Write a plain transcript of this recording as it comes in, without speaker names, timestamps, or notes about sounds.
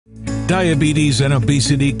Diabetes and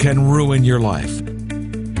obesity can ruin your life.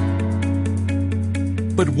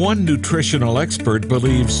 But one nutritional expert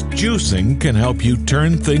believes juicing can help you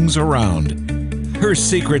turn things around. Her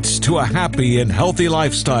secrets to a happy and healthy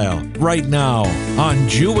lifestyle, right now on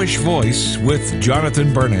Jewish Voice with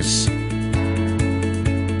Jonathan Bernis.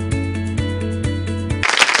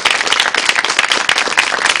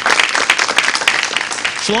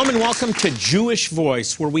 Shalom and welcome to Jewish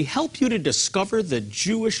Voice, where we help you to discover the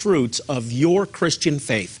Jewish roots of your Christian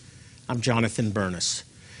faith. I'm Jonathan Bernis.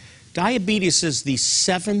 Diabetes is the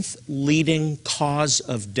 7th leading cause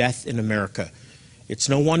of death in America. It's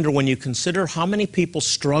no wonder when you consider how many people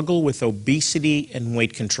struggle with obesity and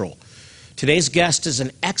weight control. Today's guest is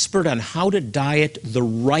an expert on how to diet the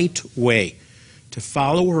right way. To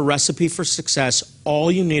follow her recipe for success, all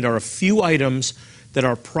you need are a few items that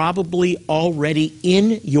are probably already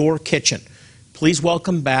in your kitchen. Please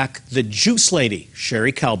welcome back the Juice Lady,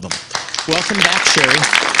 Sherry Kalbum. Welcome back, Sherry.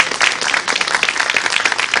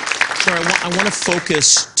 Sherry, I want to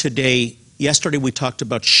focus today. Yesterday we talked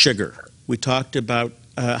about sugar. We talked about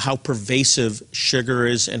how pervasive sugar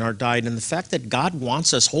is in our diet and the fact that God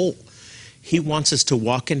wants us whole. He wants us to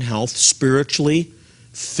walk in health spiritually,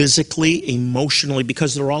 physically, emotionally,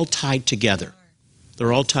 because they're all tied together.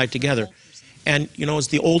 They're all tied together. And, you know, as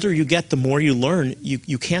the older you get, the more you learn,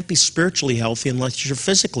 you can't be spiritually healthy unless you're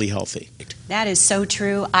physically healthy. That is so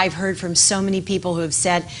true. I've heard from so many people who have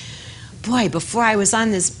said, boy, before I was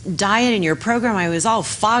on this diet in your program, I was all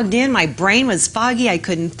fogged in. My brain was foggy. I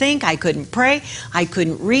couldn't think. I couldn't pray. I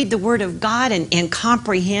couldn't read the Word of God and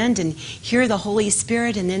comprehend and hear the Holy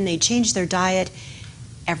Spirit. And then they changed their diet.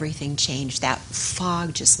 Everything changed. That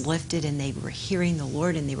fog just lifted and they were hearing the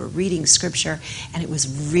Lord and they were reading Scripture and it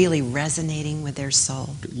was really resonating with their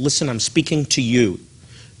soul. Listen, I'm speaking to you.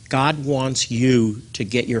 God wants you to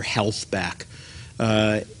get your health back.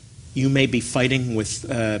 You may be fighting with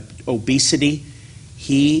obesity.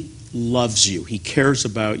 He loves you. He cares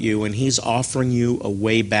about you and He's offering you a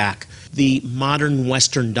way back. The modern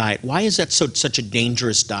Western diet, why is that such a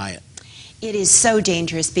dangerous diet? It is so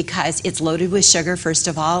dangerous because it's loaded with sugar, first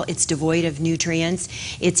of all. It's devoid of nutrients.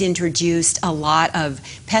 It's introduced a lot of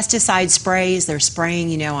pesticide sprays. They're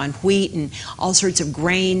spraying, on wheat and all sorts of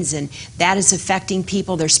grains, and that is affecting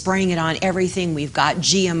people. They're spraying it on everything. We've got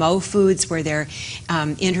GMO foods where they're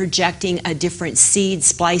interjecting a different seed,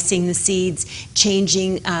 splicing the seeds,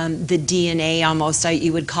 changing the DNA almost,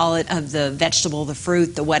 you would call it, of the vegetable, the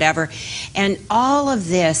fruit, the whatever. And all of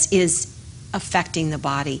this is affecting the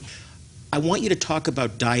body. I want you to talk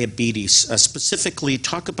about diabetes, specifically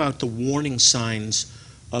talk about the warning signs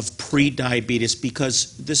of pre-diabetes,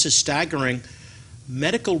 because this is staggering.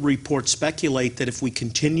 Medical reports speculate that if we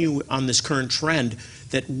continue on this current trend,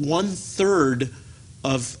 that 1/3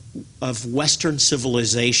 of Western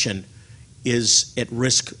civilization is at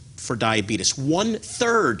risk for diabetes.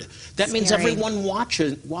 1/3. That means Scary. everyone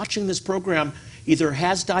watching this program either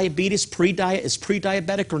has diabetes, is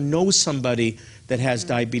pre-diabetic, or knows somebody that has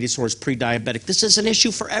diabetes or is pre-diabetic. This is an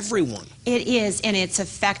issue for everyone. It is, and it's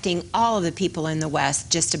affecting all of the people in the West,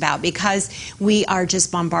 just about, because we are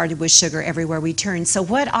just bombarded with sugar everywhere we turn. So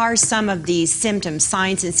what are some of these symptoms,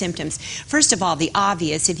 signs and symptoms? First of all, the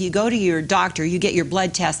obvious. If you go to your doctor, you get your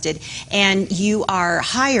blood tested, and you are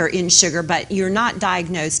higher in sugar, but you're not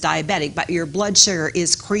diagnosed diabetic, but your blood sugar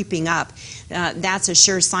is creeping up. That's a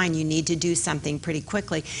sure sign you need to do something pretty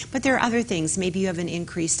quickly. But there are other things. Maybe you have an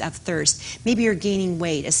increase of thirst. Maybe you're gaining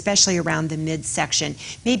weight, especially around the midsection.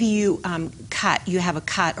 Maybe you have a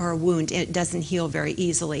cut or a wound, and it doesn't heal very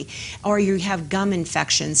easily. Or you have gum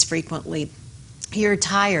infections frequently. You're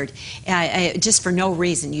tired, just for no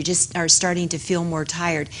reason. You just are starting to feel more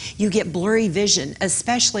tired. You get blurry vision,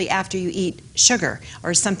 especially after you eat sugar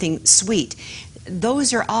or something sweet.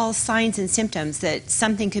 Those are all signs and symptoms that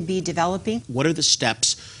something could be developing. What are the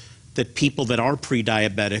steps that people that are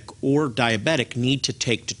pre-diabetic or diabetic need to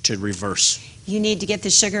take to reverse? You need to get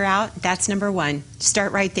the sugar out. That's number one.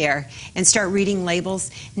 Start right there and start reading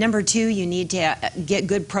labels. Number two, you need to get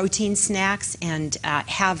good protein snacks and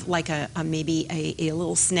have like maybe a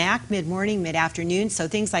little snack mid-morning, mid-afternoon. So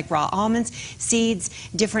things like raw almonds, seeds,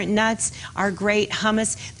 different nuts are great.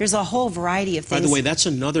 Hummus. There's a whole variety of things. By the way, that's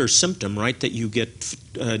another symptom, right? That you get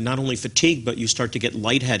not only fatigue, but you start to get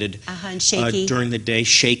lightheaded and shaky. During the day,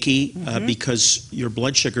 shaky because your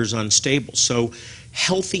blood sugar is unstable. So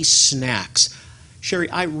healthy snacks. Sherry,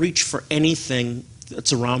 I reach for anything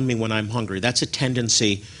that's around me when I'm hungry. That's a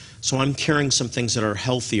tendency. So I'm carrying some things that are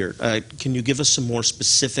healthier. Can you give us some more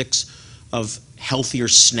specifics of healthier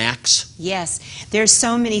snacks? Yes, there's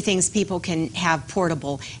so many things people can have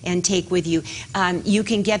portable and take with you. You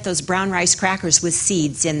can get those brown rice crackers with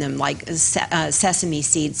seeds in them, like sesame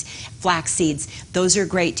seeds, flax seeds. Those are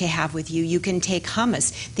great to have with you. You can take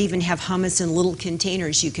hummus. They even have hummus in little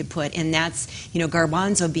containers you could put, and that's,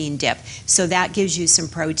 garbanzo bean dip. So that gives you some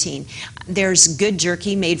protein. There's good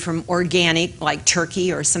jerky made from organic, like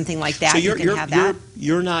turkey or something like that. So you can have that.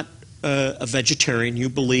 You're not a vegetarian. You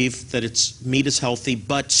believe that meat is healthy,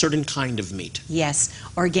 but certain kind of meat. Yes,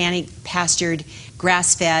 organic, pastured,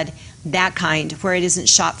 grass-fed, that kind, where it isn't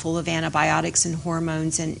shot full of antibiotics and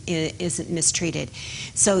hormones and it isn't mistreated.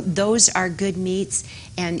 So those are good meats,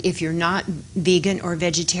 and if you're not vegan or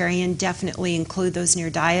vegetarian, definitely include those in your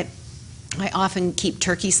diet. I often keep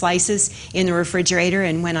turkey slices in the refrigerator,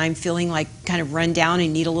 and when I'm feeling like kind of run down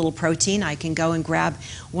and need a little protein, I can go and grab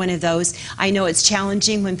one of those. I know it's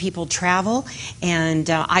challenging when people travel, and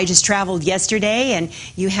I just traveled yesterday, and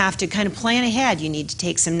you have to kind of plan ahead. You need to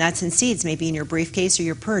take some nuts and seeds, maybe in your briefcase or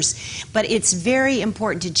your purse. But it's very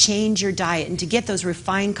important to change your diet and to get those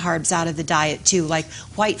refined carbs out of the diet too, like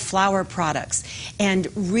white flour products, and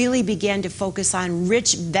really begin to focus on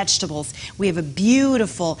rich vegetables. We have a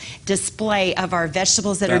beautiful display of our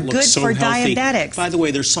vegetables that are good so for healthy. diabetics. By the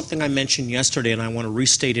way, there's something I mentioned yesterday, and I want to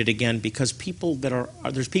restate it again, because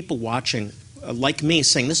there's people watching like me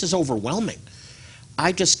saying, this is overwhelming.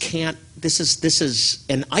 I just can't, this is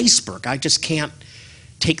an iceberg. I just can't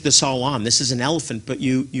take this all on. This is an elephant, but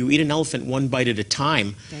you eat an elephant one bite at a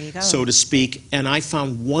time, there you go. so to speak. And I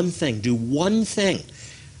found do one thing.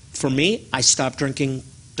 For me, I stopped drinking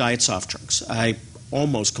diet soft drinks. I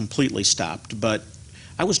almost completely stopped, but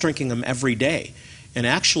I was drinking them every day. And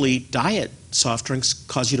actually, diet soft drinks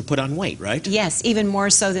cause you to put on weight, right? Yes, even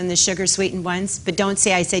more so than the sugar-sweetened ones. But don't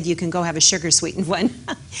say I said you can go have a sugar-sweetened one.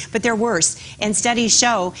 But they're worse. And studies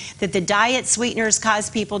show that the diet sweeteners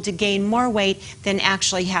cause people to gain more weight than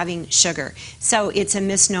actually having sugar. So it's a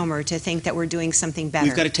misnomer to think that we're doing something better.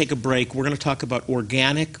 We've got to take a break. We're going to talk about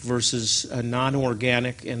organic versus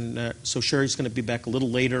non-organic. And so Sherry's going to be back a little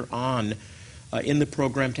later on in the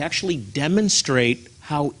program to actually demonstrate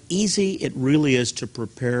how easy it really is to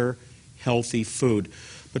prepare healthy food.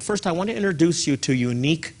 But first, I want to introduce you to a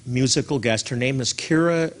unique musical guest. Her name is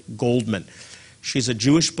Kira Goldman. She's a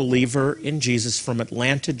Jewish believer in Jesus from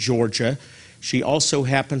Atlanta, Georgia. She also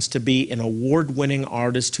happens to be an award-winning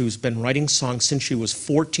artist who's been writing songs since she was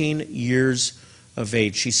 14 years of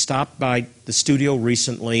age. She stopped by the studio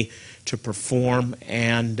recently to perform,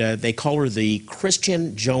 and they call her the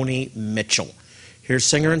Christian Joni Mitchell. Here's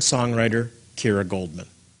singer and songwriter Kira Goldman.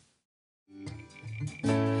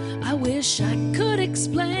 I wish I could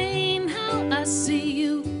explain how I see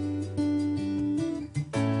you.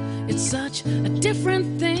 It's such a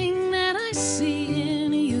different thing that I see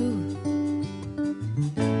in you.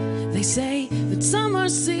 They say that some are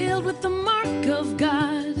sealed with the mark of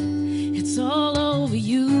God. It's all over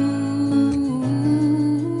you.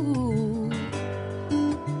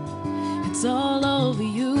 It's all over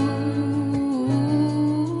you.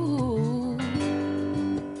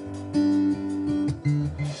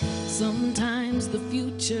 Sometimes the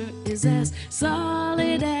future is as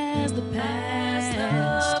solid as the past.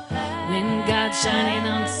 When God's shining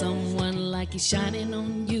on someone like He's shining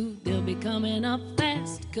on you, they'll be coming up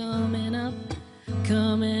fast, coming up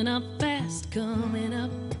fast, coming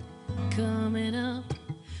up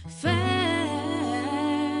fast.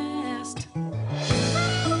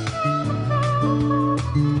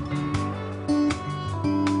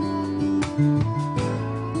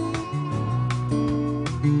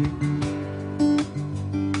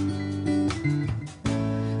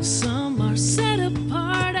 Some are set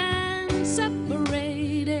apart and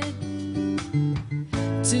separated.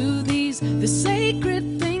 To these, the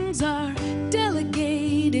sacred things are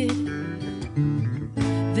delegated.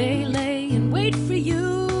 They lay in wait for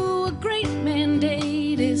you. A great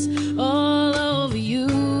mandate is all over you.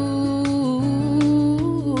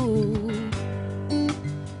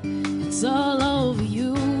 It's all over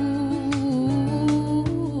you.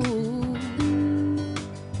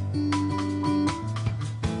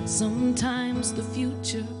 Sometimes the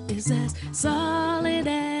future is as solid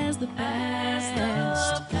as the past.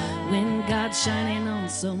 When God's shining on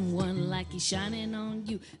someone like He's shining on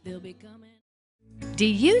you, they'll be coming. Do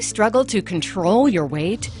you struggle to control your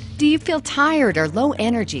weight? Do you feel tired or low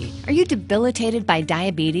energy? Are you debilitated by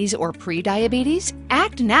diabetes or pre-diabetes?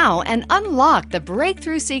 Act now and unlock the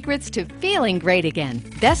breakthrough secrets to feeling great again.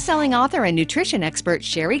 Best-selling author and nutrition expert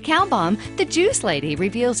Sherry Kalbaum, the Juice Lady,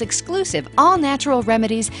 reveals exclusive all-natural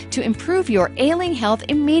remedies to improve your ailing health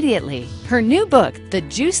immediately. Her new book, The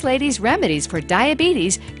Juice Lady's Remedies for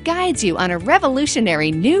Diabetes, guides you on a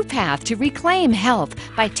revolutionary new path to reclaim health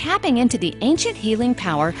by tapping into the ancient healing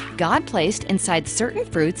power God placed inside certain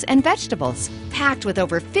fruits and vegetables. Packed with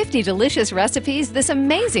over 50 delicious recipes, this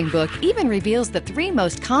amazing book even reveals the 3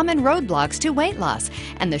 most common roadblocks to weight loss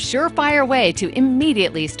and the surefire way to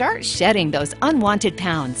immediately start shedding those unwanted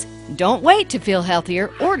pounds. Don't wait to feel healthier.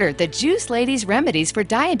 Order the Juice Lady's Remedies for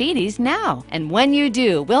Diabetes now. And when you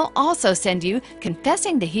do, we'll also send you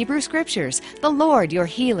Confessing the Hebrew Scriptures, The Lord Your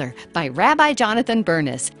Healer by Rabbi Jonathan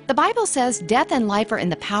Bernis. The Bible says death and life are in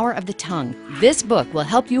the power of the tongue. This book will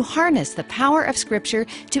help you harness the power of Scripture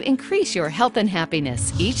to increase your health and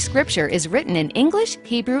happiness. Each scripture is written in English,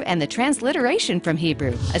 Hebrew, and the transliteration from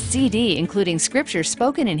Hebrew. A CD including scripture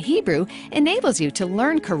spoken in Hebrew enables you to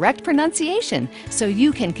learn correct pronunciation so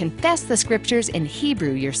you can confess the scriptures in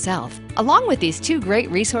Hebrew yourself. Along with these 2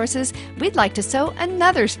 great resources, we'd like to sow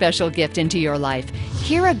another special gift into your life.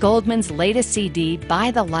 Kira Goldman's latest CD,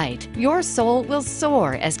 By the Light. Your soul will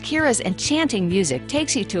soar as Kira's enchanting music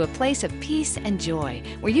takes you to a place of peace and joy,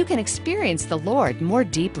 where you can experience the Lord more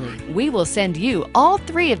deeply. We will send you all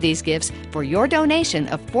 3 of these gifts for your donation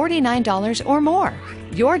of $49 or more.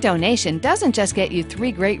 Your donation doesn't just get you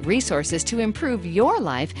 3 great resources to improve your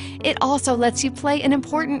life, it also lets you play an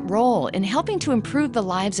important role in helping to improve the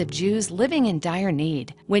lives of Jews living in dire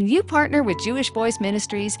need. When you partner with Jewish Voice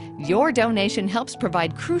Ministries, your donation helps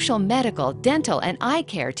provide crucial medical, dental, and eye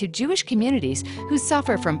care to Jewish communities who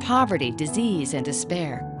suffer from poverty, disease, and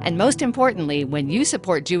despair. And most importantly, when you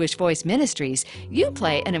support Jewish Voice Ministries, you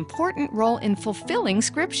play an important role in fulfilling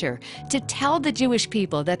Scripture to tell the Jewish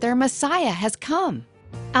people that their Messiah has come.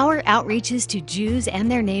 Our outreaches to Jews and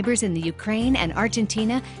their neighbors in the Ukraine and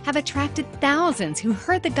Argentina have attracted thousands who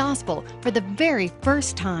heard the gospel for the very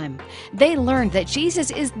first time. They learned that Jesus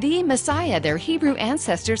is the Messiah their Hebrew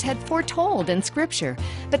ancestors had foretold in Scripture.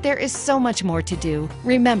 But there is so much more to do.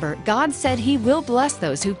 Remember, God said He will bless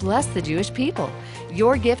those who bless the Jewish people.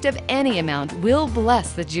 Your gift of any amount will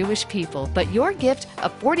bless the Jewish people, but your gift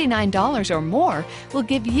of $49 or more will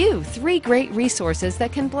give you 3 great resources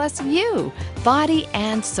that can bless you, body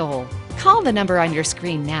and soul. Call the number on your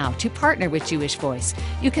screen now to partner with Jewish Voice.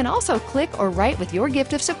 You can also click or write with your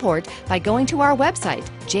gift of support by going to our website,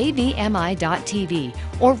 jvmi.tv,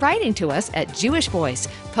 or writing to us at Jewish Voice,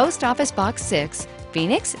 Post Office Box 6,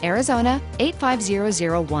 Phoenix, Arizona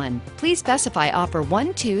 85001. Please specify offer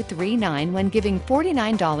 1239 when giving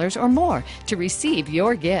 $49 or more to receive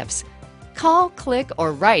your gifts. Call, click,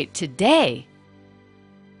 or write today.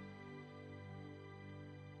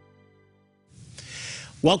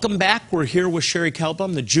 Welcome back. We're here with Sherry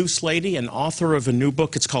Kalbaum, the Juice Lady, and author of a new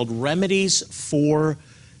book. It's called Remedies for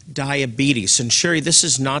Diabetes. And Sherry, this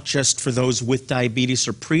is not just for those with diabetes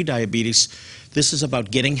or pre-diabetes. This is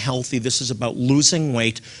about getting healthy. This is about losing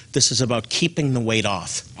weight. This is about keeping the weight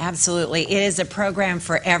off. Absolutely. It is a program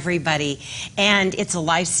for everybody, and it's a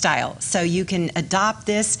lifestyle. So you can adopt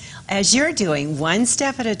this as you're doing, one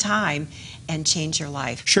step at a time, and change your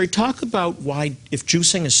life. Sherry, talk about why, if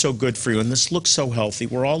juicing is so good for you, and this looks so healthy,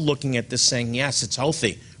 we're all looking at this saying, yes, it's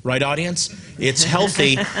healthy. Right, audience? It's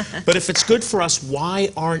healthy. But if it's good for us, why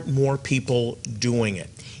aren't more people doing it?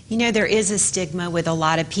 You know, there is a stigma with a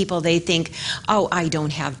lot of people. They think, oh, I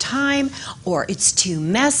don't have time, or it's too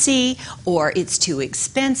messy, or it's too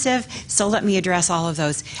expensive. So let me address all of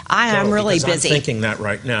those. I'm really busy. I'm thinking that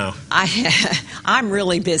right now. I'm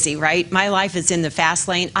really busy, right? My life is in the fast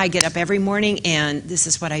lane. I get up every morning, and this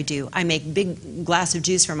is what I do. I make big glass of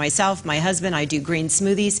juice for myself, my husband. I do green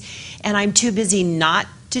smoothies, and I'm too busy not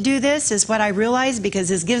to do this, is what I realize, because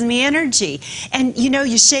this gives me energy. And you know,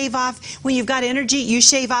 you shave off, when you've got energy, you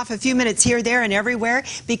shave off a few minutes here, there, and everywhere,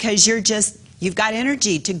 because you've got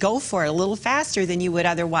energy to go for it a little faster than you would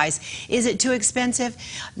otherwise. Is it too expensive?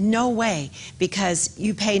 No way, because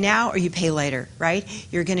you pay now or you pay later, right?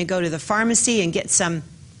 You're going to go to the pharmacy and get some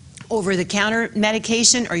over-the-counter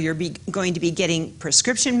medication, or you're going to be getting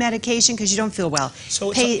prescription medication because you don't feel well.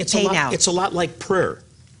 So pay now. It's a lot like prayer.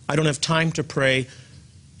 I don't have time to pray.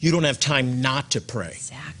 You don't have time not to pray.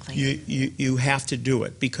 Exactly. You have to do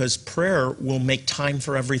it, because prayer will make time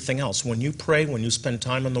for everything else. When you pray, when you spend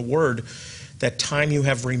time on the Word, that time you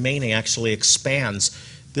have remaining actually expands.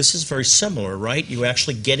 This is very similar, right? You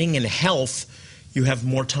actually getting in health, you have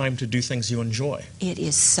more time to do things you enjoy. It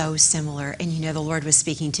is so similar. And you know, the Lord was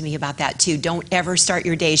speaking to me about that too. Don't ever start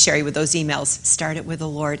your day, Sherry, with those emails. Start it with the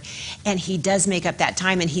Lord. And He does make up that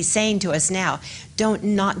time. And He's saying to us now, don't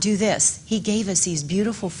not do this. He gave us these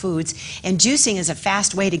beautiful foods. And juicing is a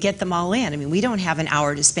fast way to get them all in. I mean, we don't have an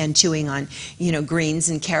hour to spend chewing on, you know, greens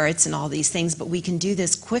and carrots and all these things, but we can do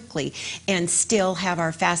this quickly and still have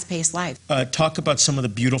our fast-paced life. Talk about some of the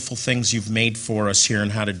beautiful things you've made for us here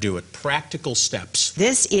and how to do it. Practical steps.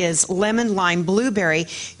 This is lemon, lime, blueberry,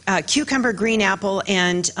 cucumber, green apple,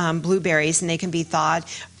 and blueberries, and they can be thawed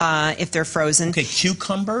if they're frozen. Okay,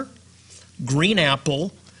 cucumber, green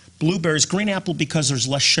apple, blueberries. Green apple because there's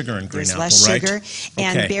less sugar in green apple, right? There's less sugar,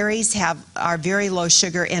 and berries are very low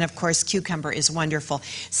sugar, and of course cucumber is wonderful.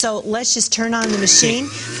 So let's just turn on the machine,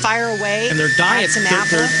 fire away, and their diet, add some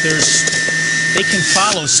apple. They can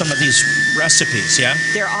follow some of these recipes, yeah?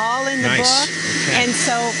 They're all in the book, okay. and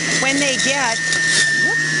so when they get,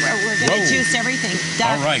 we're going to juice everything.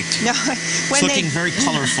 All right. No, it's looking very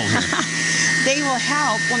colorful here. They will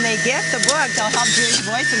help, when they get the book, they'll help Jewish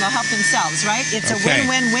Voice and they'll help themselves, right? It's a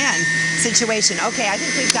win-win-win situation. Okay, I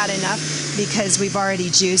think we've got enough because we've already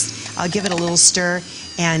juiced. I'll give it a little stir,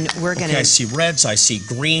 and we're going to... I see reds, I see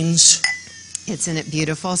greens. Isn't it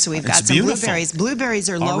beautiful? So we've got some blueberries. Blueberries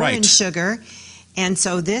are lower in sugar, and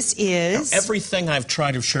so this is... Now, everything I've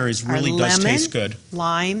tried of Sherry's really does taste good.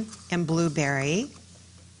 Lime, and blueberry.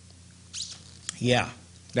 Yeah,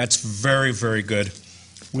 that's very, very good.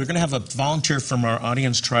 We're going to have a volunteer from our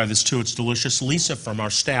audience try this too. It's delicious. Lisa from our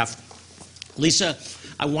staff. Lisa,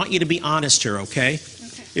 I want you to be honest here, okay?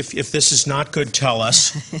 If this is not good, tell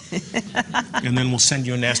us. And then we'll send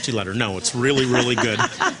you a nasty letter. No, it's really, really good.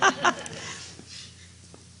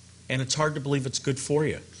 And it's hard to believe it's good for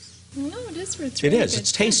you. No, it is. It's really good.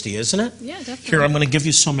 It's tasty, isn't it? Yeah, definitely. Here, I'm going to give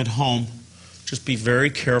you some at home. Just be very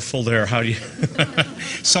careful there. How do you?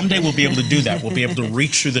 Someday we'll be able to do that. We'll be able to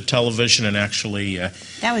reach through the television and actually.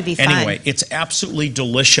 That would be fun. Anyway, it's absolutely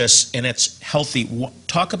delicious and it's healthy.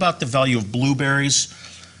 Talk about the value of blueberries,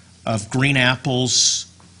 of green apples.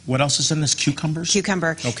 What else is in this? Cucumbers?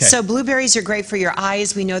 Cucumber. Okay. So blueberries are great for your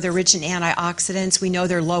eyes. We know they're rich in antioxidants. We know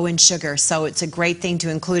they're low in sugar, so it's a great thing to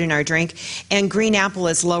include in our drink. And green apple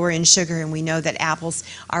is lower in sugar, and we know that apples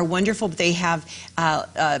are wonderful, but they have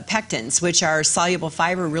pectins, which are soluble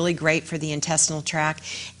fiber, really great for the intestinal tract.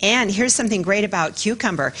 And here's something great about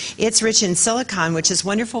cucumber. It's rich in silicon, which is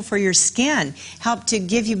wonderful for your skin. Help to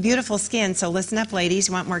give you beautiful skin. So listen up, ladies.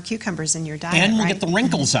 You want more cucumbers in your diet, and we'll right? get the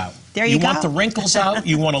wrinkles out. There you go. You want the wrinkles out.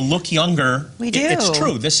 You want to look younger. We do. It's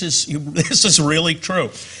true. This is really true.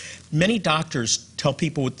 Many doctors tell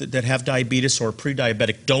people that have diabetes or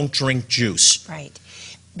pre-diabetic, don't drink juice. Right.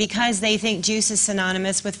 Because they think juice is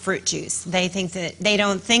synonymous with fruit juice. They think that they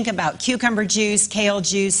don't think about cucumber juice, kale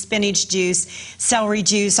juice, spinach juice, celery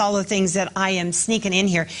juice, all the things that I am sneaking in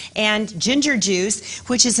here. And ginger juice,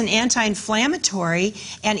 which is an anti-inflammatory,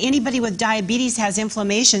 and anybody with diabetes has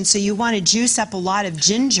inflammation, so you want to juice up a lot of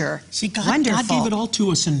ginger. See, God gave it all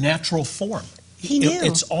to us in natural form. He knew.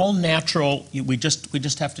 It's all natural. We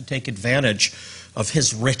just have to take advantage of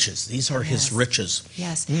His riches. These are His riches.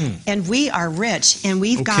 Yes. And we are rich, and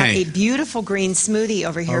we've got a beautiful green smoothie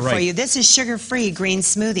over here for you. This is sugar-free green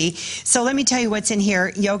smoothie. So let me tell you what's in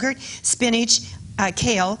here. Yogurt, spinach,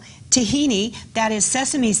 kale, tahini, that is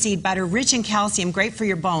sesame seed butter, rich in calcium, great for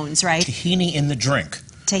your bones, right? Tahini in the drink.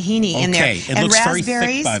 Tahini in there. It and looks raspberries,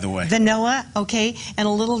 very thick, by the way. Vanilla, and a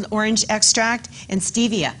little orange extract, and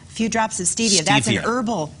stevia. A few drops of stevia. That's an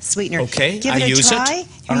herbal sweetener. Okay, Give it a try.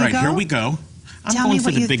 All right, here we go. I'm Tell going me for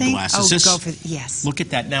what the you big think. glasses. Go for yes. Look at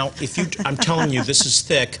that. Now, I'm telling you, this is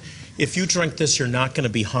thick. If you drink this, you're not going to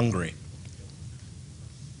be hungry.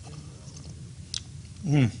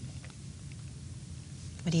 What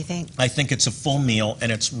do you think? I think it's a full meal,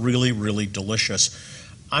 and it's really, really delicious.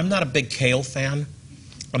 I'm not a big kale fan.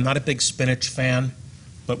 I'm not a big spinach fan.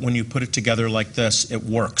 But when you put it together like this, it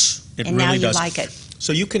works. It and really now you does. like it.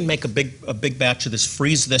 So you can make a big batch of this,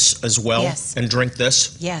 freeze this as well, and drink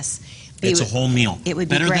this. Yes. It's a whole meal. It would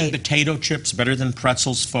be better great. than potato chips, better than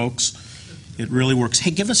pretzels, folks. It really works.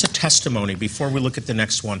 Hey, give us a testimony before we look at the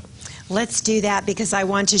next one. Let's do that because I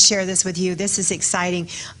want to share this with you. This is exciting.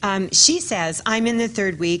 She says, I'm in the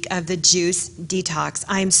 3rd week of the juice detox.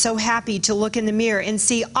 I am so happy to look in the mirror and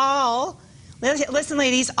see all, listen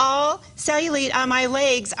ladies, all cellulite on my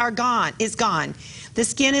legs is gone. The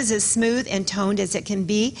skin is as smooth and toned as it can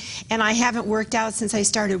be, and I haven't worked out since I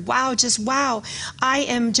started. Wow, just wow.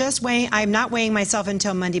 I'm not weighing myself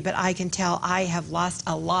until Monday, but I can tell I have lost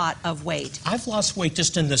a lot of weight. I've lost weight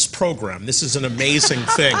just in this program. This is an amazing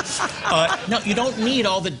thing. No, you don't need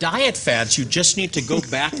all the diet fads. You just need to go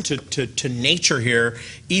back to nature here.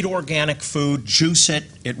 Eat organic food, juice it.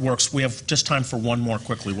 It works. We have just time for one more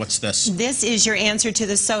quickly. What's this? This is your answer to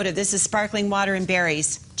the soda. This is sparkling water and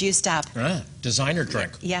berries, juiced up. Designer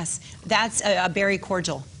drink. Yes, that's a berry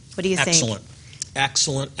cordial. What do you think? Excellent.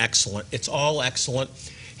 Excellent, excellent. It's all excellent.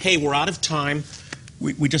 Hey, we're out of time.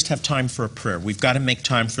 We just have time for a prayer. We've got to make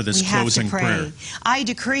time for this closing prayer. I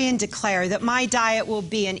decree and declare that my diet will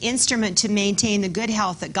be an instrument to maintain the good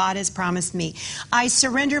health that God has promised me. I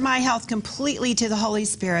surrender my health completely to the Holy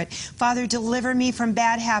Spirit. Father, deliver me from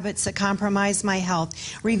bad habits that compromise my health.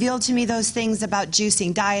 Reveal to me those things about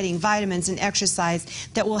juicing, dieting, vitamins, and exercise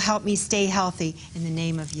that will help me stay healthy. In the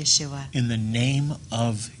name of Yeshua. In the name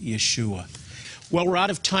of Yeshua. Well, we're out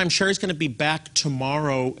of time. Sherry's going to be back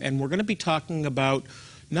tomorrow, and we're going to be talking about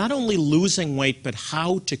not only losing weight, but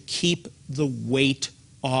how to keep the weight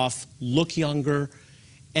off, look younger,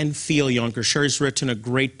 and feel younger. Sherry's written a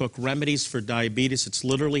great book, Remedies for Diabetes. It's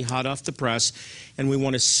literally hot off the press, and we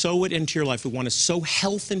want to sow it into your life. We want to sow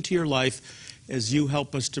health into your life as you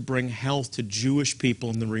help us to bring health to Jewish people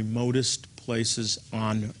in the remotest places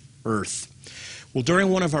on earth. Well, during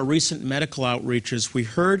one of our recent medical outreaches, we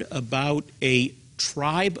heard about a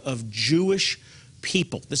tribe of Jewish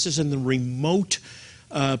people. This is in the remote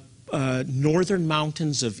northern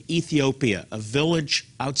mountains of Ethiopia, a village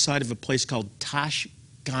outside of a place called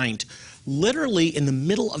Tashkent, literally in the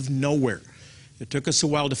middle of nowhere. It took us a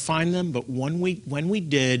while to find them, but when we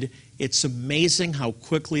did, it's amazing how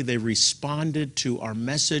quickly they responded to our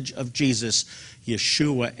message of Jesus,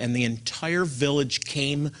 Yeshua, and the entire village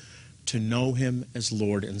came to know him as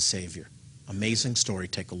Lord and Savior. Amazing story.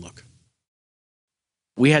 Take a look.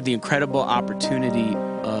 We had the incredible opportunity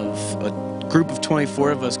of a group of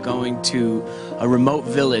 24 of us going to a remote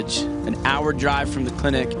village, an hour drive from the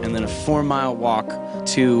clinic, and then a 4-mile walk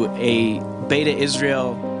to a Beta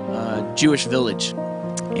Israel Jewish village.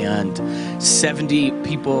 And 70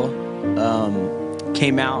 people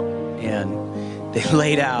came out, and they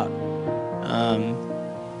laid out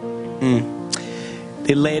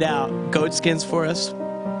goat skins for us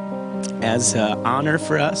as honor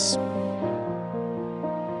for us.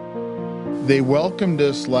 They welcomed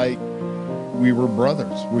us like we were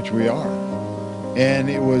brothers, which we are. And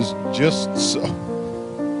it was just so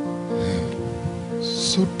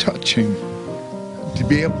touching to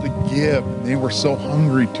be able to give. They were so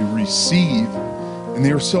hungry to receive, and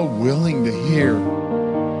they were so willing to hear.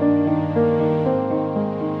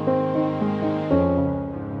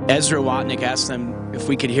 Ezra Watnick asked them if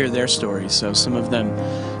we could hear their story. So some of them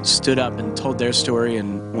stood up and told their story,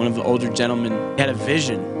 and one of the older gentlemen had a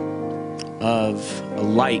vision of a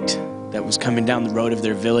light that was coming down the road of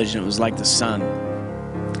their village, and it was like the sun.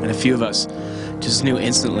 And a few of us just knew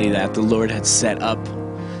instantly that the Lord had set up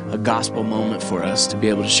a gospel moment for us to be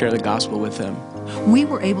able to share the gospel with them. We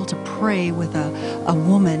were able to pray with a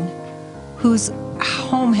woman whose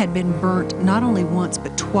home had been burnt not only once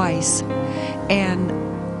but twice, and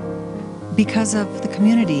because of the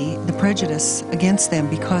community, the prejudice against them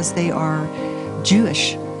because they are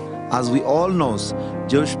Jewish. As we all know,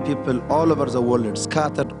 Jewish people all over the world,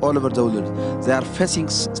 scattered all over the world, they are facing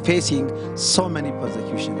so many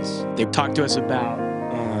persecutions. They talked to us about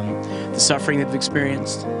the suffering they've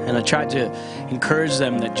experienced, and I tried to encourage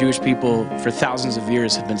them that Jewish people for thousands of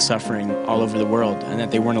years have been suffering all over the world and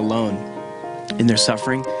that they weren't alone in their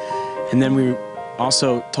suffering. And then we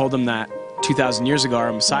also told them that 2,000 years ago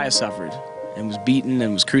our Messiah suffered and was beaten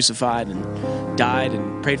and was crucified and died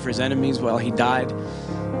and prayed for his enemies while he died.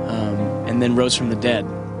 And then rose from the dead,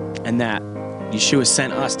 and that Yeshua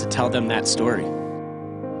sent us to tell them that story.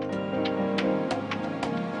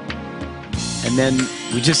 And then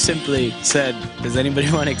we just simply said, does anybody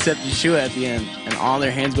want to accept Yeshua at the end? And all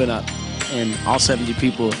their hands went up, and all 70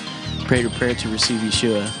 people prayed a prayer to receive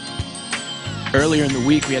Yeshua. Earlier in the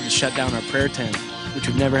week, we had to shut down our prayer tent, which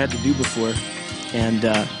we've never had to do before. And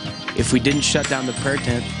if we didn't shut down the prayer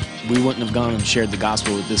tent, we wouldn't have gone and shared the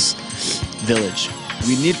gospel with this village.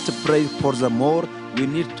 We need to pray for them more. We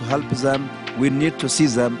need to help them. We need to see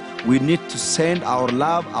them. We need to send our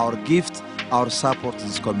love, our gift, our support to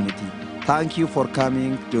this community. Thank you for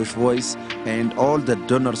coming, Jewish Voice, and all the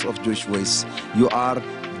donors of Jewish Voice. You are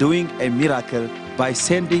doing a miracle by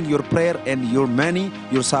sending your prayer and your money,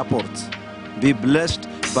 your support. Be blessed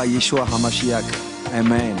by Yeshua HaMashiach.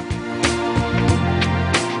 Amen.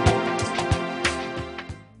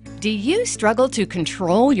 Do you struggle to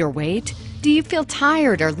control your weight? Do you feel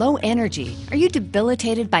tired or low energy? Are you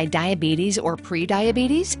debilitated by diabetes or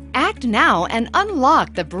pre-diabetes? Act now and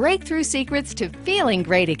unlock the breakthrough secrets to feeling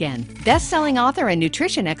great again. Best-selling author and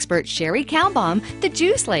nutrition expert Sherry Kalbaum, the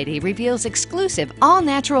Juice Lady, reveals exclusive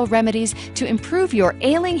all-natural remedies to improve your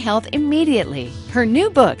ailing health immediately. Her new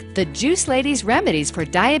book, The Juice Lady's Remedies for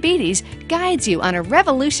Diabetes, guides you on a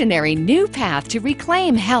revolutionary new path to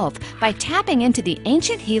reclaim health by tapping into the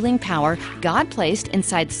ancient healing power God placed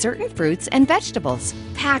inside certain fruits and vegetables.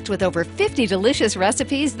 Packed with over 50 delicious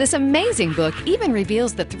recipes, this amazing book even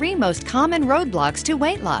reveals the 3 most common roadblocks to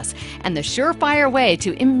weight loss and the surefire way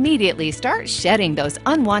to immediately start shedding those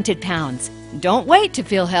unwanted pounds. Don't wait to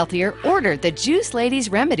feel healthier. Order the Juice Lady's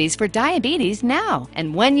Remedies for Diabetes now.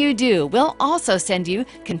 And when you do, we'll also send you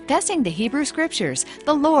Confessing the Hebrew Scriptures,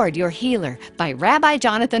 The Lord Your Healer by Rabbi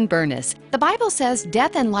Jonathan Bernis. The Bible says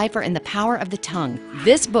death and life are in the power of the tongue.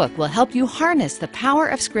 This book will help you harness the power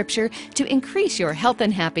of Scripture to increase your health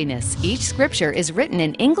and happiness. Each scripture is written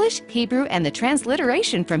in English, Hebrew, and the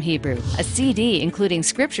transliteration from Hebrew. A CD including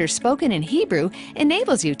scripture spoken in Hebrew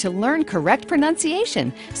enables you to learn correct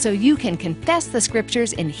pronunciation so you can confess the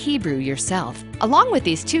scriptures in Hebrew yourself. Along with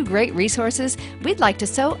these 2 great resources, we'd like to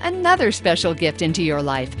sow another special gift into your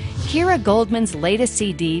life. Kira Goldman's latest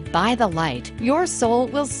CD, By the Light. Your soul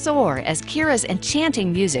will soar as Kira's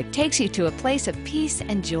enchanting music takes you to a place of peace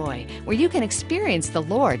and joy where you can experience the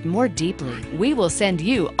Lord more deeply. We will send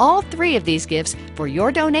you all 3 of these gifts for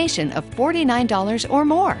your donation of $49 or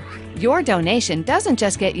more. Your donation doesn't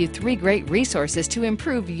just get you 3 great resources to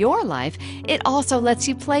improve your life, it also lets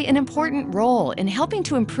you play an important role in helping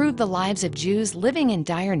to improve the lives of Jews living in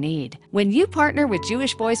dire need. When you partner with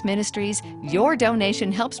Jewish Voice Ministries, your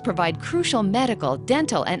donation helps provide crucial medical,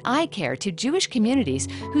 dental, and eye care to Jewish communities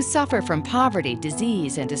who suffer from poverty,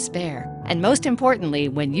 disease, and despair. And most importantly,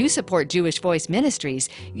 when you support Jewish Voice Ministries,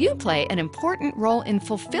 you play an important role in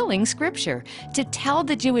fulfilling Scripture to tell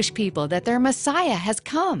the Jewish people that their Messiah has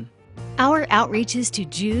come. Our outreaches to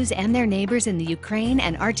Jews and their neighbors in the Ukraine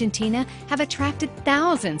and Argentina have attracted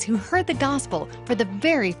thousands who heard the gospel for the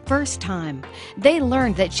very first time. They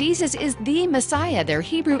learned that Jesus is the Messiah their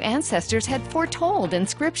Hebrew ancestors had foretold in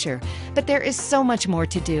Scripture. But there is so much more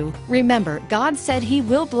to do. Remember, God said He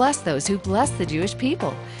will bless those who bless the Jewish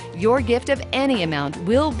people. Your gift of any amount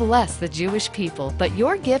will bless the Jewish people, but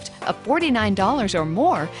your gift of $49 or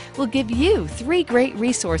more will give you 3 great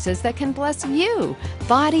resources that can bless you,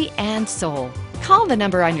 body and soul. Call the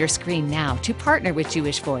number on your screen now to partner with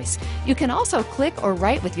Jewish Voice. You can also click or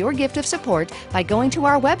write with your gift of support by going to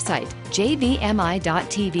our website,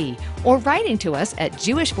 jvmi.tv, or writing to us at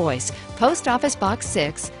Jewish Voice, Post Office Box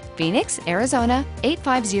 6, Phoenix, Arizona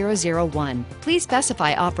 85001. Please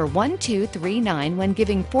specify offer 1239 when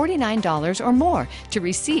giving $49 or more to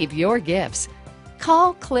receive your gifts.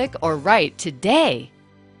 Call, click, or write today.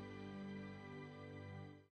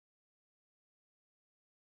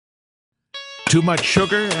 Too much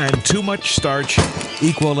sugar and too much starch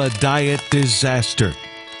equal a diet disaster.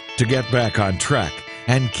 To get back on track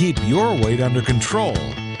and keep your weight under control,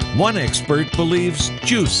 one expert believes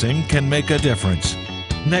juicing can make a difference.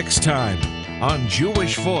 Next time on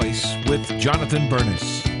Jewish Voice with Jonathan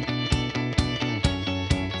Bernis.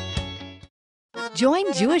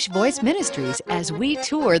 Join Jewish Voice Ministries as we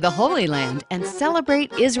tour the Holy Land and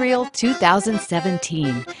celebrate Israel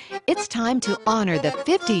 2017. It's time to honor the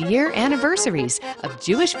 50-year anniversaries of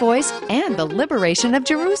Jewish Voice and the liberation of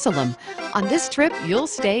Jerusalem. On this trip, you'll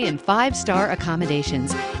stay in 5-star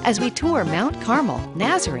accommodations as we tour Mount Carmel,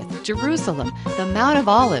 Nazareth, Jerusalem, the Mount of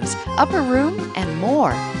Olives, Upper Room, and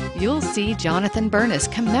more. You'll see Jonathan Bernis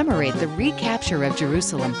commemorate the recapture of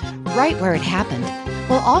Jerusalem right where it happened.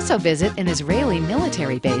 We'll also visit an Israeli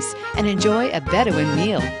military base and enjoy a Bedouin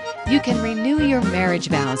meal. You can renew your marriage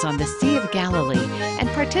vows on the Sea of Galilee and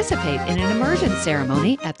participate in an immersion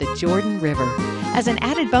ceremony at the Jordan River. As an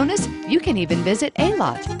added bonus, you can even visit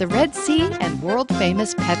Eilat, the Red Sea, and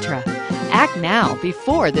world-famous Petra. Act now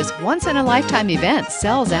before this once-in-a-lifetime event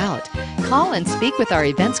sells out. Call and speak with our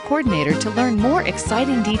events coordinator to learn more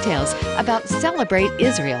exciting details about Celebrate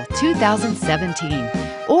Israel 2017.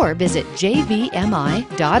 Or visit jvmi.org/Israel.